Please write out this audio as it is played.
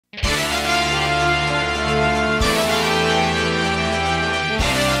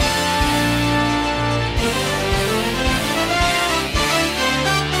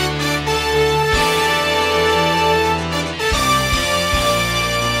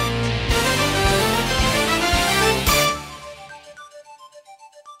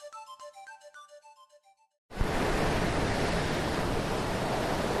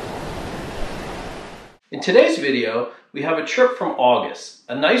In today's video, we have a trip from August.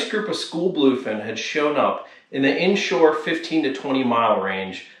 A nice group of school bluefin had shown up in the inshore 15 to 20 mile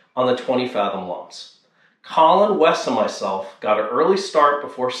range on the 20 fathom lumps. Colin, Wes, and myself got an early start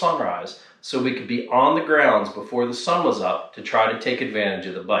before sunrise so we could be on the grounds before the sun was up to try to take advantage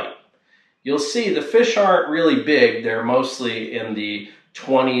of the bite. You'll see the fish aren't really big, they're mostly in the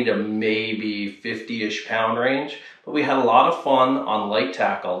 20 to maybe 50-ish pound range, but we had a lot of fun on light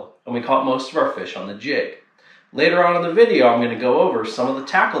tackle and we caught most of our fish on the jig. Later on in the video, I'm going to go over some of the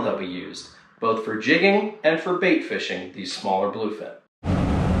tackle that we used, both for jigging and for bait fishing these smaller bluefin.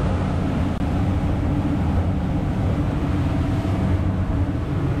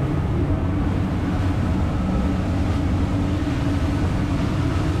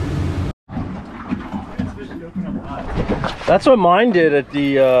 That's what mine did at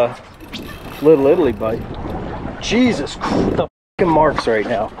the Little Italy bite. Jesus Christ, the fucking marks right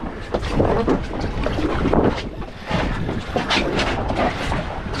now.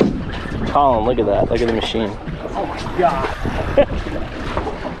 Colin, look at that. Look at the machine. Oh my God.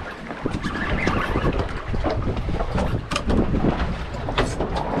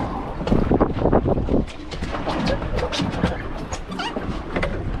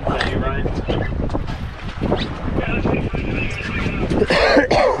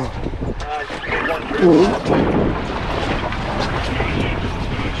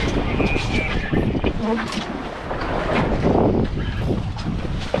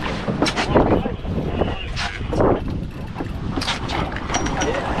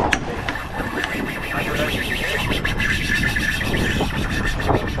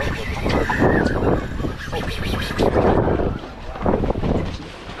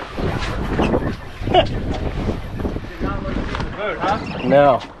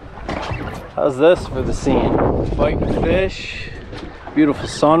 No. How's this for the scene? Fighting fish, beautiful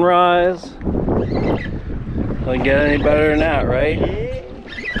sunrise. Doesn't get any better than that, right?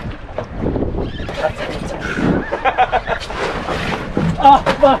 Oh,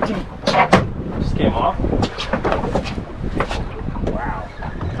 fuck you. Just came off. Wow.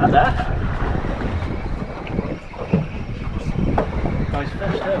 How'd that happen? Nice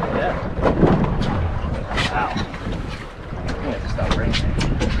fish, too. Yeah. Wow. Stop raining.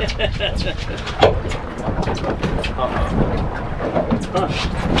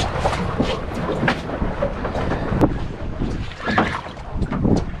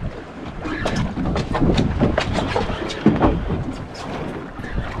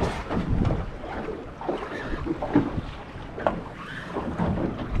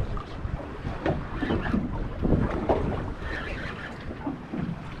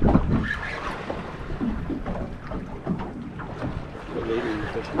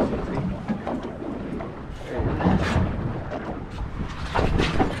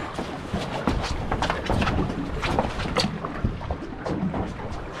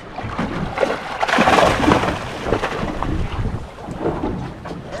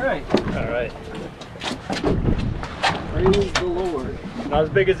 Alright. Praise the Lord. Not as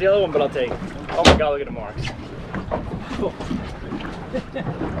big as the other one, but I'll take it. Oh my God, look at the marks.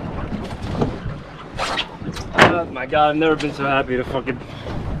 Oh my God, I've never been so happy to fucking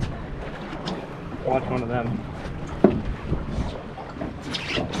watch one of them.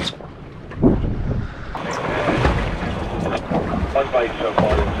 One bite so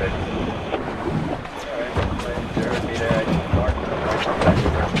far, that's it.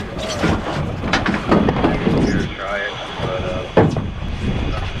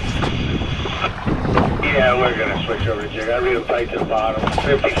 Yeah, we're going to switch over to jig. I read them tight to the bottom.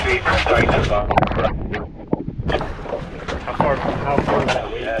 50 feet and tight to the bottom. How far is that?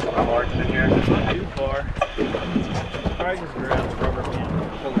 We had some marks in here. Not too far. Probably just grab the rubber band.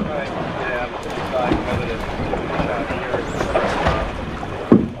 Right. Yeah, I'm 55 minutes.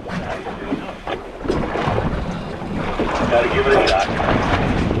 Gotta give it a shot.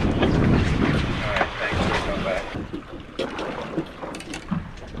 Alright, thanks for coming back.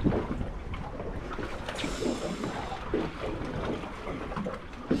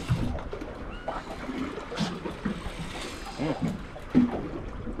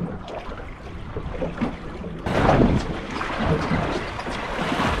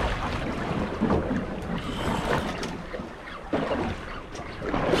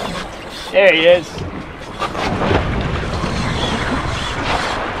 There he is.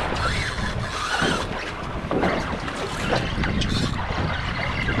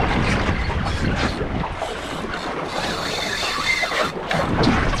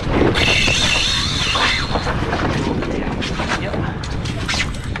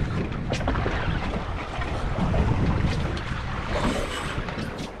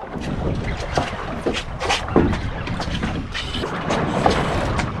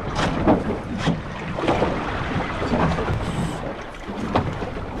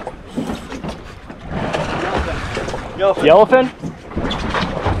 Yellowfin. Yellowfin?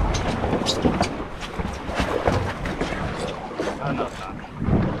 Oh, no, it's not.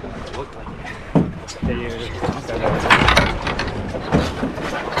 It looked like it. Yeah, yeah,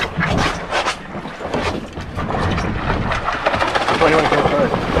 Which one do you want to kill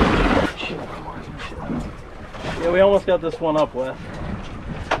first? Yeah, we almost got this one up, Wes.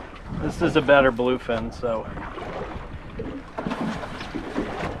 This is a better bluefin, so.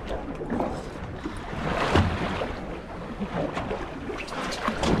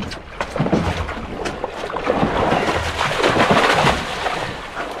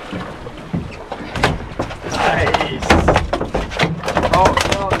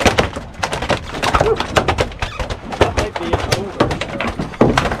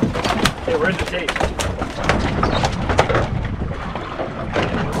 where's the tape?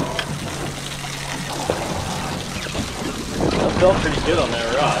 That felt pretty good on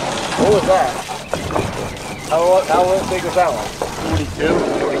that rod. What was that? How big was that one? 42,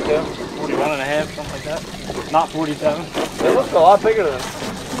 42? 41 and a half, something like that. Not 47. It looks a lot bigger than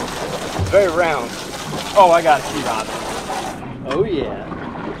very round. Oh, I got a sheet on it. Oh yeah.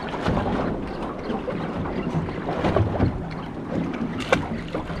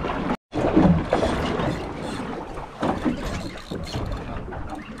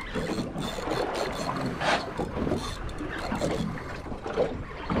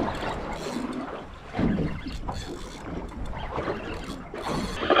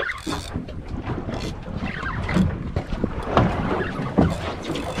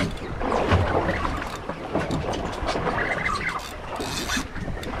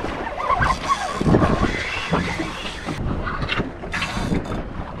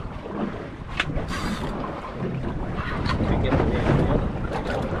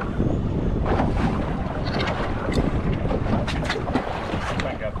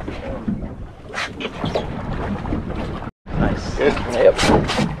 Nice. Good? Yep.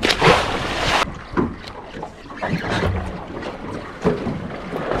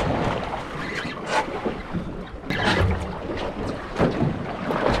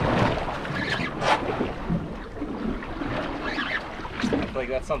 Like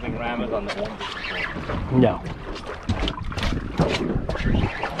that's something Ram on the one. No.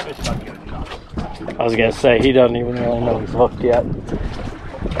 I was gonna say he doesn't even really know he's hooked yet.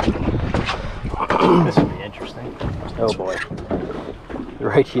 This will be interesting. Oh boy.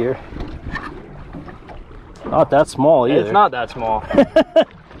 Right here. Not that small either. It's not that small.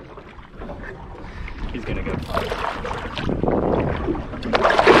 He's gonna go fight.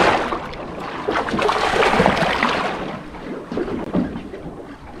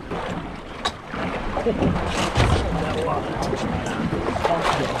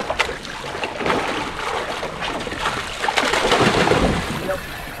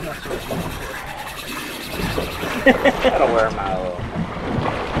 That'll wear him out a little.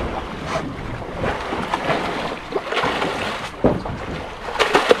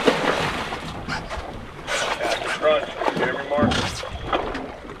 Crunch, Jeremy Marcus.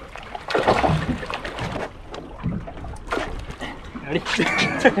 Ready?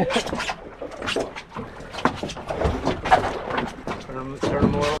 Turn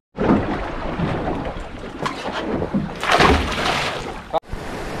him a little.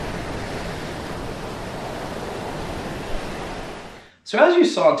 So as you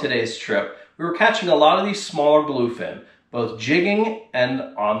saw on today's trip, we were catching a lot of these smaller bluefin, both jigging and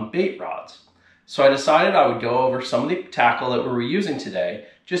on bait rods. So I decided I would go over some of the tackle that we were using today,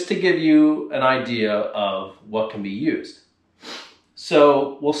 just to give you an idea of what can be used.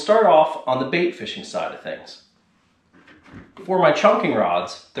 So we'll start off on the bait fishing side of things. For my chunking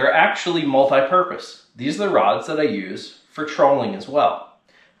rods, they're actually multi-purpose. These are the rods that I use for trolling as well.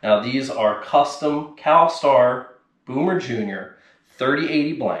 Now these are custom CalStar Boomer Junior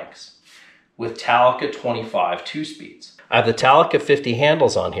 3080 blanks with Talica 25 2-speeds. I have the Talica 50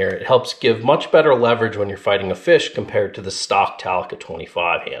 handles on here. It helps give much better leverage when you're fighting a fish compared to the stock Talica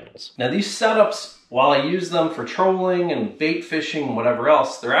 25 handles. Now these setups, while I use them for trolling and bait fishing and whatever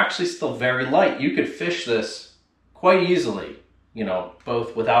else, they're actually still very light. You could fish this quite easily, you know,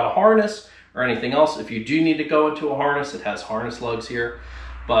 both without a harness or anything else. If you do need to go into a harness, it has harness lugs here,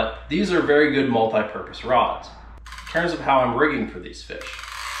 but these are very good multi-purpose rods. In terms of how I'm rigging for these fish,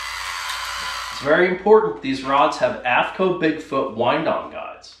 it's very important these rods have AFCO Bigfoot wind-on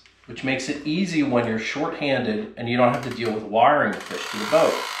guides, which makes it easy when you're short-handed and you don't have to deal with wiring the fish to the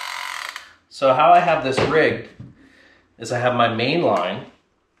boat. So how I have this rigged is I have my main line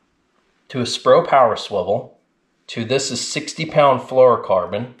to a Spro power swivel to this is 60-pound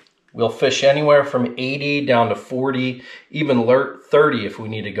fluorocarbon. We'll fish anywhere from 80 down to 40, even 30 if we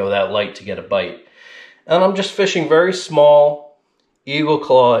need to go that light to get a bite. And I'm just fishing very small eagle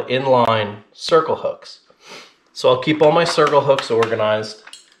claw inline circle hooks. So I'll keep all my circle hooks organized,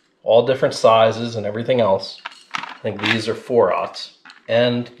 all different sizes and everything else. I think these are 4/0.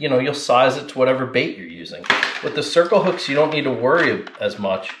 And you know, you'll size it to whatever bait you're using. With the circle hooks, you don't need to worry as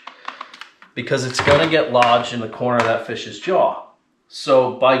much because it's gonna get lodged in the corner of that fish's jaw.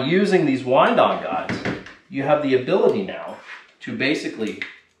 So by using these wind-on guides, you have the ability now to basically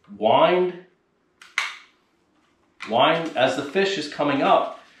wind as the fish is coming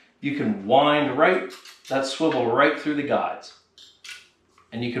up. You can wind that swivel right through the guides.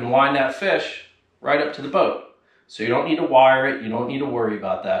 And you can wind that fish right up to the boat. So you don't need to wire it, you don't need to worry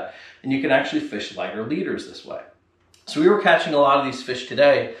about that. And you can actually fish lighter leaders this way. So we were catching a lot of these fish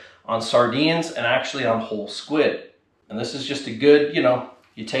today on sardines and actually on whole squid. And this is just a good, you know,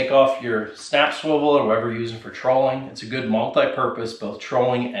 you take off your snap swivel or whatever you're using for trolling. It's a good multi-purpose, both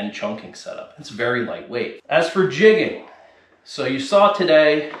trolling and chunking setup. It's very lightweight. As for jigging, so you saw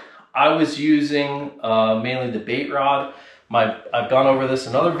today, I was using mainly the bait rod. I've gone over this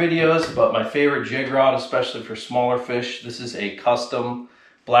in other videos, but my favorite jig rod, especially for smaller fish, this is a custom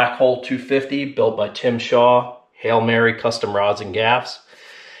Black Hole 250 built by Tim Shaw, Hail Mary Custom Rods and Gaffs.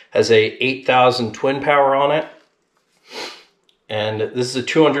 Has a 8,000 twin power on it. And this is a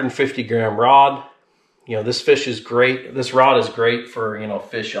 250 gram rod. You know, this fish is great. This rod is great for, you know,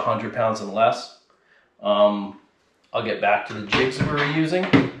 fish 100 pounds and less. I'll get back to the jigs that we were using.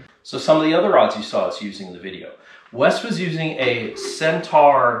 So some of the other rods you saw us using in the video. Wes was using a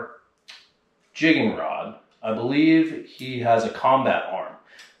Centaur jigging rod. I believe he has a combat arm.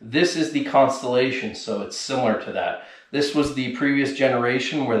 This is the Constellation, so it's similar to that. This was the previous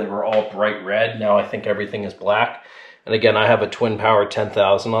generation where they were all bright red. Now I think everything is black. And again, I have a twin power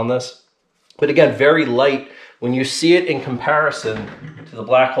 10,000 on this. But again, very light. When you see it in comparison to the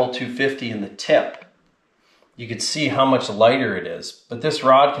Black Hole 250 in the tip, you can see how much lighter it is. But this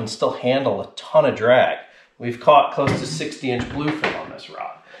rod can still handle a ton of drag. We've caught close to 60-inch bluefin on this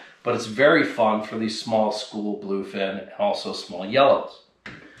rod. But it's very fun for these small school bluefin and also small yellows.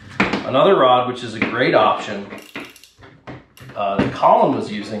 Another rod, which is a great option, that Colin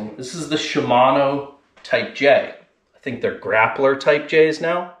was using, this is the Shimano Type J. I think they're grappler Type Js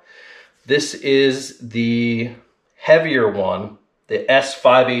now. This is the heavier one, the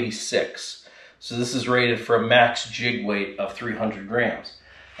S586. So this is rated for a max jig weight of 300 grams.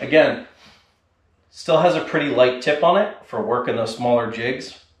 Again, still has a pretty light tip on it for working those smaller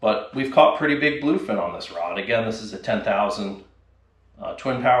jigs, but we've caught pretty big bluefin on this rod. Again, this is a 10,000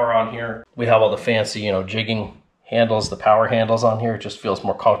 twin power on here. We have all the fancy, you know, jigging handles, the power handles on here. It just feels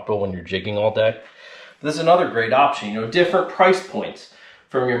more comfortable when you're jigging all day. This is another great option, you know, different price points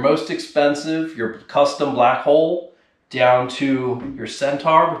from your most expensive, your custom Black Hole, down to your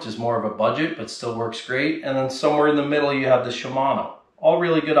Centaur, which is more of a budget, but still works great. And then somewhere in the middle, you have the Shimano. All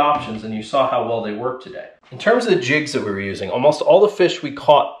really good options, and you saw how well they work today. In terms of the jigs that we were using, almost all the fish we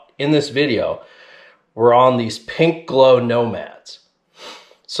caught in this video were on these pink glow nomads.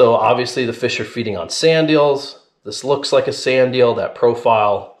 So obviously the fish are feeding on sand eels. This looks like a sand eel, that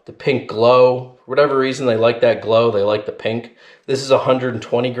profile, the pink glow. For whatever reason, they like that glow, they like the pink. This is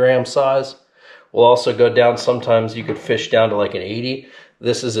 120 gram size. We'll also go down, sometimes you could fish down to like an 80.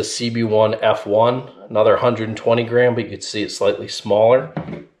 This is a CB1 F1, another 120 gram, but you could see it's slightly smaller.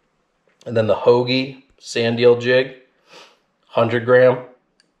 And then the Hoagie sand eel jig, 100 gram.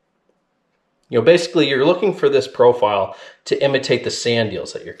 You know, basically you're looking for this profile to imitate the sand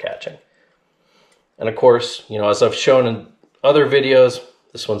eels that you're catching. And of course, you know, as I've shown in other videos,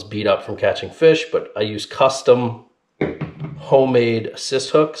 this one's beat up from catching fish, but I use custom homemade assist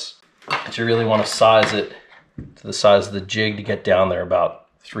hooks. But you really want to size it to the size of the jig to get down there about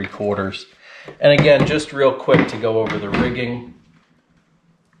 3/4. And again, just real quick to go over the rigging.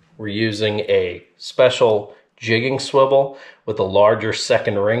 We're using a special jigging swivel with a larger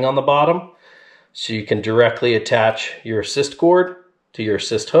second ring on the bottom. So you can directly attach your assist cord to your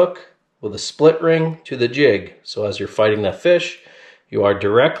assist hook with a split ring to the jig. So as you're fighting that fish, you are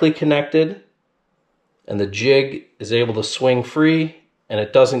directly connected and the jig is able to swing free, and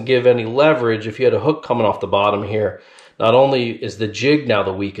it doesn't give any leverage. If you had a hook coming off the bottom here, not only is the jig now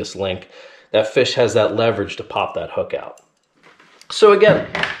the weakest link, that fish has that leverage to pop that hook out. So again,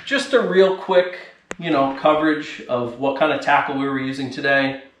 just a real quick, you know, coverage of what kind of tackle we were using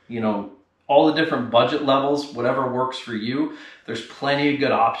today. You know, all the different budget levels, whatever works for you. There's plenty of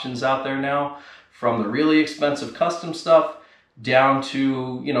good options out there now, from the really expensive custom stuff down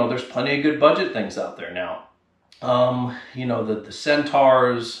to, you know, there's plenty of good budget things out there now. You know, the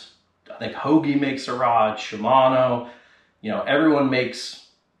Centaurs, I think Hoagie makes a rod, Shimano, you know, everyone makes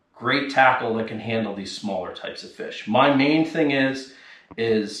great tackle that can handle these smaller types of fish. My main thing is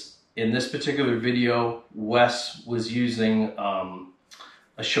in this particular video, Wes was using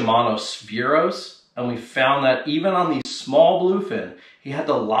a Shimano Spheros, and we found that even on these small bluefin, he had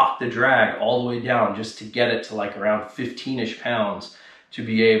to lock the drag all the way down just to get it to like around 15-ish pounds to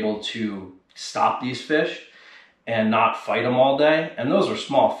be able to stop these fish and not fight them all day. And those are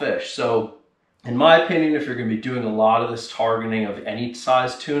small fish. So in my opinion, if you're going to be doing a lot of this targeting of any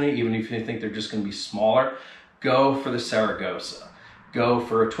size tuna, even if you think they're just going to be smaller, go for the Saragossa. Go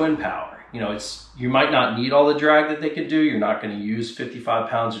for a twin power. You know, you might not need all the drag that they could do. You're not going to use 55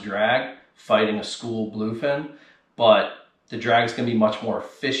 pounds of drag fighting a school bluefin, but the drag is going to be much more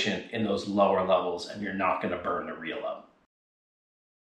efficient in those lower levels, and you're not going to burn the reel up.